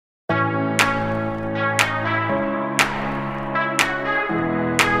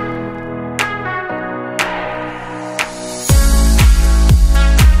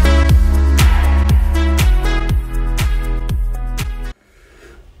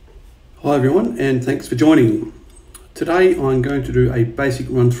Hi everyone, and thanks for joining. Today I'm going to do a basic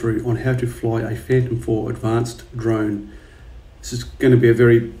run through on how to fly a Phantom 4 advanced drone. This is going to be a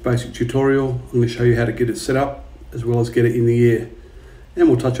very basic tutorial. I'm going to show you how to get it set up as well as get it in the air. And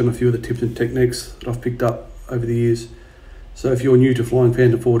we'll touch on a few of the tips and techniques that I've picked up over the years. So if you're new to flying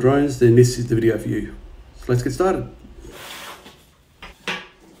Phantom 4 drones, then this is the video for you. So let's get started.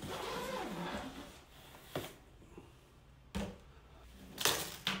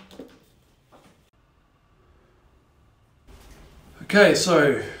 Okay,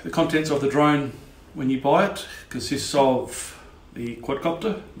 so the contents of the drone when you buy it consists of the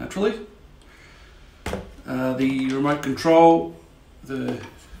quadcopter, naturally, the remote control, the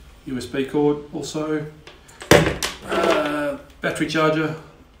USB cord also, battery charger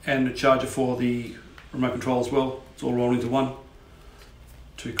and a charger for the remote control as well. It's all rolled into one.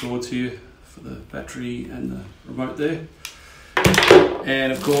 Two cords here for the battery and the remote there.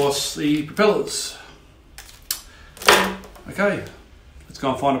 And of course the propellers. Okay. Let's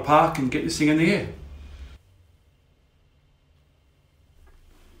go and find a park and get this thing in the air.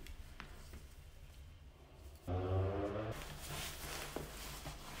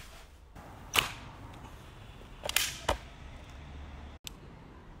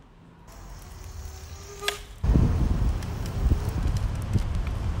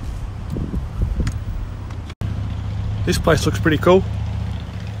 This place looks pretty cool.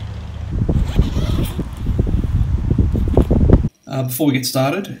 Before we get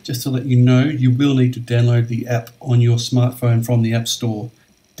started, just to let you know, you will need to download the app on your smartphone from the App Store.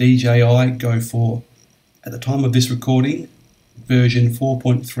 DJI Go 4. At the time of this recording, version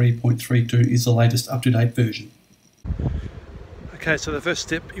 4.3.32 is the latest up-to-date version. Okay, so the first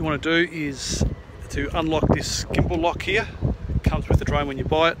step you want to do is to unlock this gimbal lock here. It comes with the drone when you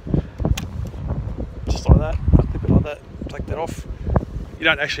buy it. Just like that, clip it like that, take that off. You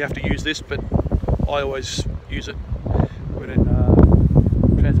don't actually have to use this, but I always use it when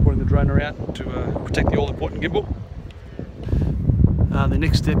transporting the drone around to protect the all-important gimbal. The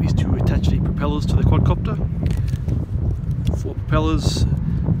next step is to attach the propellers to the quadcopter. 4 propellers.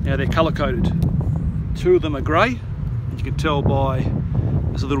 Now they're colour-coded. 2 of them are grey, and you can tell by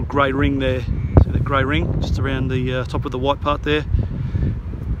there's a little grey ring there. See that grey ring just around the top of the white part there.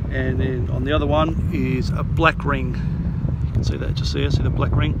 And then on the other one is a black ring. You can see that just there. See the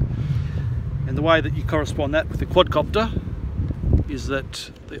black ring. And the way that you correspond that with the quadcopter is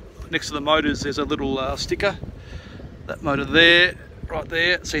that next to the motors there's a little sticker. That motor there, right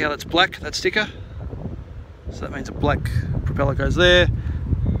there, see how that's black, that sticker? So that means a black propeller goes there.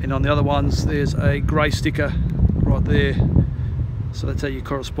 And on the other ones there's a grey sticker right there. So that's how you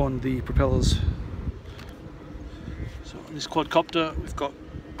correspond the propellers. So on this quadcopter we've got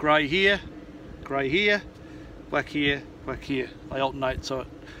grey here, black here, black here. They alternate so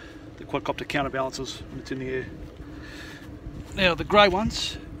the quadcopter counterbalances when it's in the air. Now the grey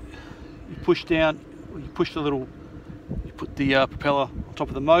ones, you push down, you push the little, you put the propeller on top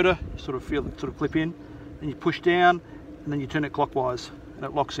of the motor, you sort of feel it sort of clip in, then you push down and then you turn it clockwise and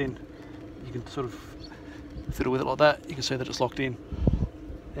it locks in. You can sort of fiddle with it like that, you can see that it's locked in.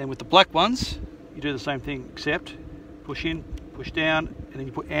 And with the black ones, you do the same thing except push in, push down, and then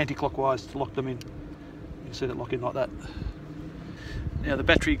you put anti-clockwise to lock them in. You can see that lock in like that. Now the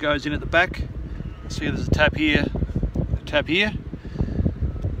battery goes in at the back. See there's a tab here, a tab here.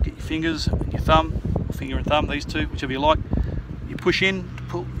 Get your fingers and your thumb, or finger and thumb, these two, whichever you like. You push in,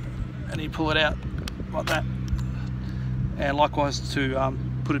 pull, and you pull it out like that. And likewise to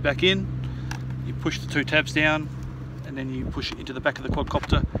put it back in, you push the 2 tabs down, and then you push it into the back of the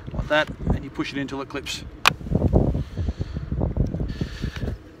quadcopter like that, and you push it in until it clips.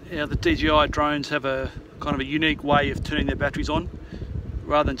 Now the DJI drones have a kind of a unique way of turning their batteries on.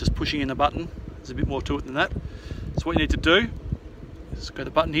 Rather than just pushing in the button, there's a bit more to it than that. So what you need to do is go to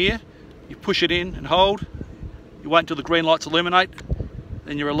the button here, you push it in and hold, you wait until the green lights illuminate,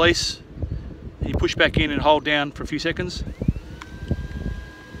 then you release, and you push back in and hold down for a few seconds,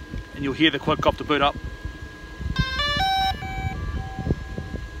 and you'll hear the quadcopter boot up.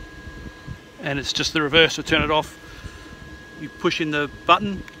 And it's just the reverse to turn it off. You push in the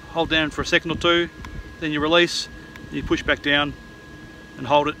button, hold down for a second or two, then you release, and you push back down and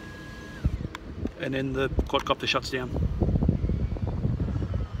hold it, and then the quadcopter shuts down.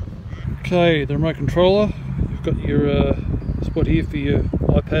 Okay, the remote controller, you've got your spot here for your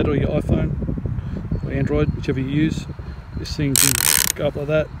iPad or your iPhone or Android, whichever you use. This thing can go up like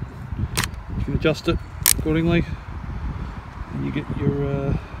that, you can adjust it accordingly, and you get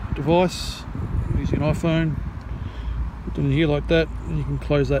your device using an iPhone, put it in here like that, and you can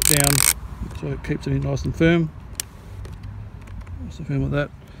close that down so it keeps it in nice and firm. Nice and firm like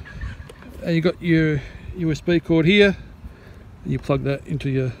that. And you got your USB cord here, and you plug that into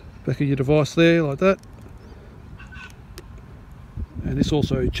your back of your device there, like that. And this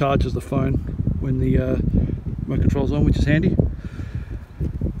also charges the phone when the remote control's on, which is handy.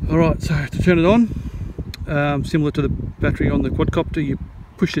 Alright, so to turn it on, similar to the battery on the quadcopter, you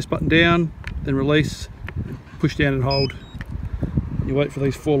push this button down, then release, push down and hold. You wait for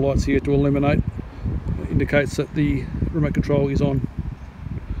these 4 lights here to illuminate. It indicates that the remote control is on.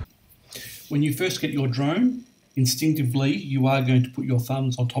 When you first get your drone, instinctively you are going to put your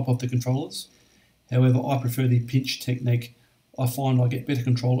thumbs on top of the controllers. However, I prefer the pinch technique. I find I get better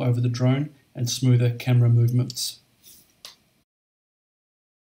control over the drone and smoother camera movements.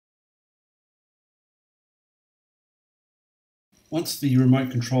 Once the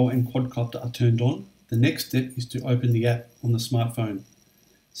remote control and quadcopter are turned on, the next step is to open the app on the smartphone.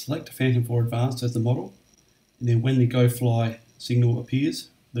 Select Phantom 4 Advanced as the model, and then when the Go Fly signal appears,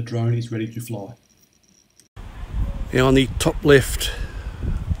 the drone is ready to fly. Now on the top left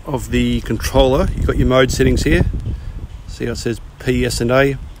of the controller, you've got your mode settings here. See how it says P, S and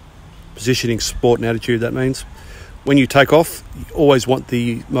A, positioning, sport and attitude, that means. When you take off, you always want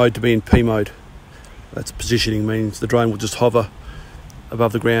the mode to be in P mode. That's positioning, means the drone will just hover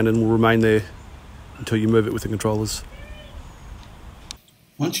above the ground and will remain there until you move it with the controllers.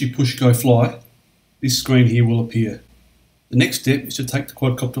 Once you push Go Fly, this screen here will appear. The next step is to take the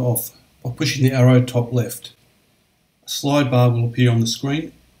quadcopter off by pushing the arrow top left. A slide bar will appear on the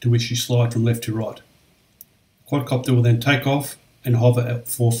screen to which you slide from left to right. The quadcopter will then take off and hover at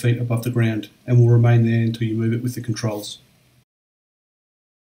 4 feet above the ground and will remain there until you move it with the controls.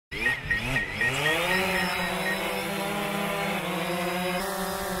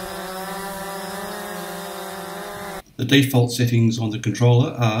 The default settings on the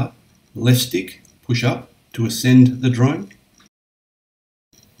controller are left stick, push up to ascend the drone,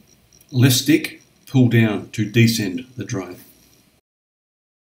 left stick, pull down to descend the drone.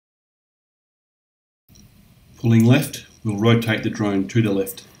 Pulling left will rotate the drone to the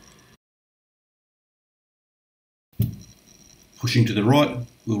left. Pushing to the right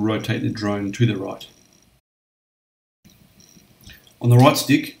will rotate the drone to the right. On the right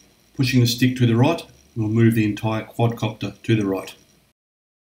stick, pushing the stick to the right will move the entire quadcopter to the right.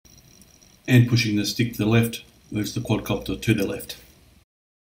 And pushing the stick to the left moves the quadcopter to the left.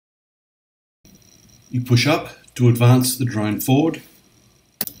 You push up to advance the drone forward,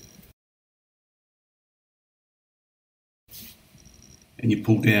 and you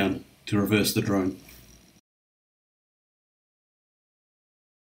pull down to reverse the drone.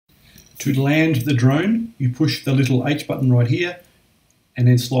 To land the drone, you push the little H button right here and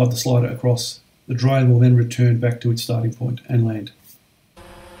then slide the slider across. The drone will then return back to its starting point and land.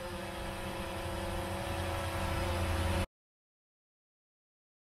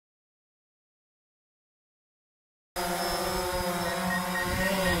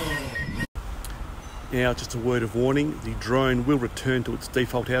 Now, just a word of warning, the drone will return to its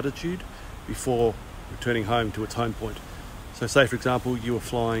default altitude before returning home to its home point. So say for example you were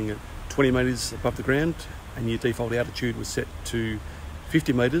flying at 20 metres above the ground and your default altitude was set to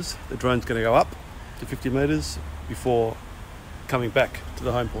 50 metres, the drone's going to go up to 50 metres before coming back to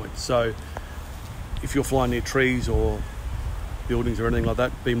the home point. So if you're flying near trees or buildings or anything like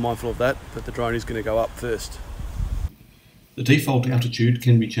that, be mindful of that the drone is going to go up first. The default altitude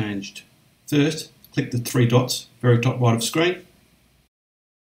can be changed. First, click the 3 dots, very top right of screen.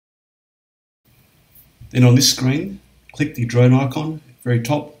 Then on this screen, click the drone icon, very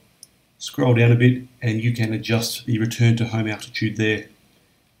top, scroll down a bit and you can adjust the return to home altitude there.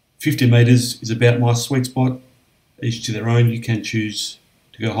 50 metres is about my sweet spot. Each to their own, you can choose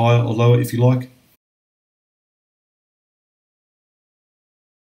to go higher or lower if you like.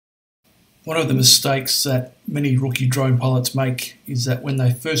 One of the mistakes that many rookie drone pilots make is that when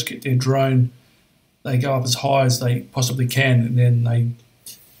they first get their drone, they go up as high as they possibly can and then they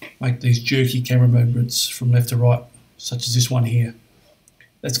make these jerky camera movements from left to right, such as this one here.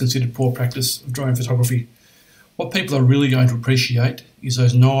 That's considered poor practice of drone photography. What people are really going to appreciate is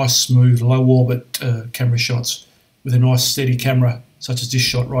those nice, smooth, low orbit camera shots with a nice steady camera, such as this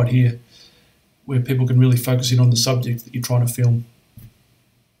shot right here, where people can really focus in on the subject that you're trying to film.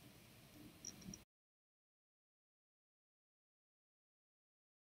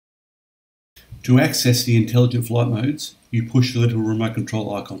 To access the intelligent flight modes, you push the little remote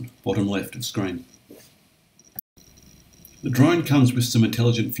control icon, bottom left of screen. The drone comes with some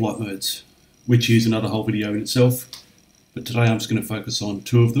intelligent flight modes, which is another whole video in itself, but today I'm just going to focus on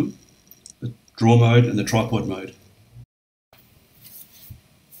 2 of them, the draw mode and the tripod mode.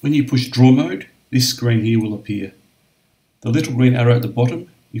 When you push draw mode, this screen here will appear. The little green arrow at the bottom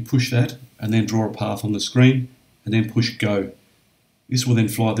You push that and then draw a path on the screen and then push go. This will then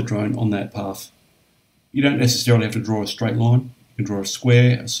fly the drone on that path. You don't necessarily have to draw a straight line. You can draw a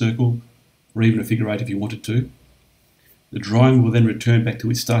square, a circle, or even a figure eight if you wanted to. The drone will then return back to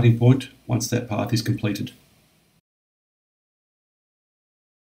its starting point once that path is completed.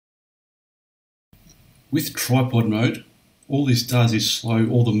 With tripod mode, all this does is slow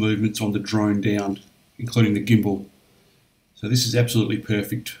all the movements on the drone down, including the gimbal. So this is absolutely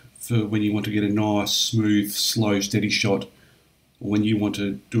perfect for when you want to get a nice, smooth, slow, steady shot, or when you want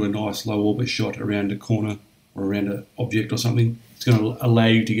to do a nice low orbit shot around a corner or around an object or something. It's going to allow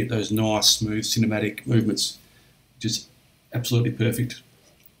you to get those nice, smooth, cinematic movements. Just absolutely perfect.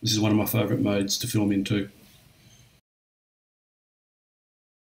 This is one of my favourite modes to film in too.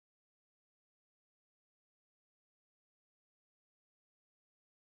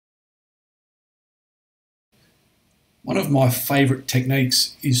 One of my favourite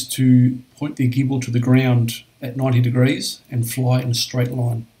techniques is to point the gimbal to the ground at 90 degrees and fly in a straight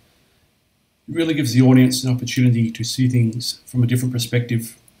line. It really gives the audience an opportunity to see things from a different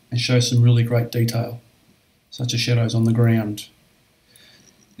perspective and show some really great detail, such as shadows on the ground.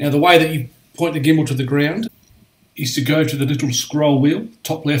 Now, the way that you point the gimbal to the ground is to go to the little scroll wheel,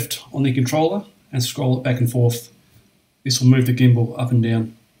 top left on the controller, and scroll it back and forth. This will move the gimbal up and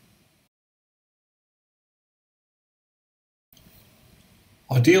down.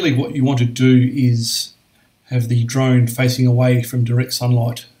 Ideally, what you want to do is have the drone facing away from direct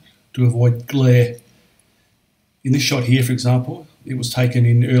sunlight to avoid glare. In this shot here, for example, it was taken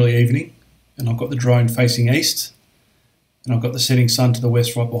in early evening, and I've got the drone facing east, and I've got the setting sun to the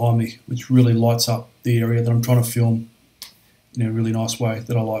west right behind me, which really lights up the area that I'm trying to film in a really nice way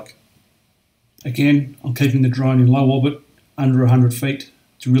that I like. Again, I'm keeping the drone in low orbit, under 100 feet,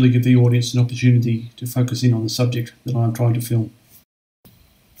 to really give the audience an opportunity to focus in on the subject that I'm trying to film.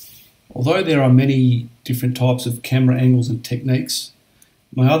 Although there are many different types of camera angles and techniques,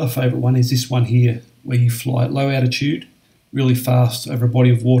 my other favourite one is this one here, where you fly at low altitude, really fast over a body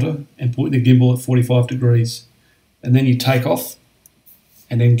of water and point the gimbal at 45 degrees. And then you take off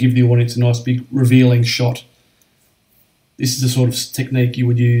and then give the audience a nice big revealing shot. This is the sort of technique you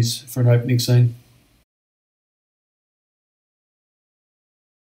would use for an opening scene.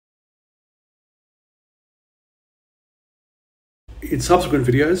 In subsequent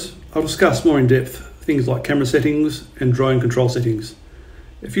videos, I'll discuss more in depth things like camera settings and drone control settings.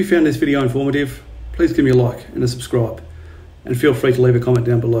 If you found this video informative, please give me a like and a subscribe, and feel free to leave a comment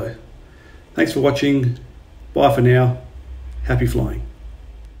down below. Thanks for watching, bye for now, happy flying.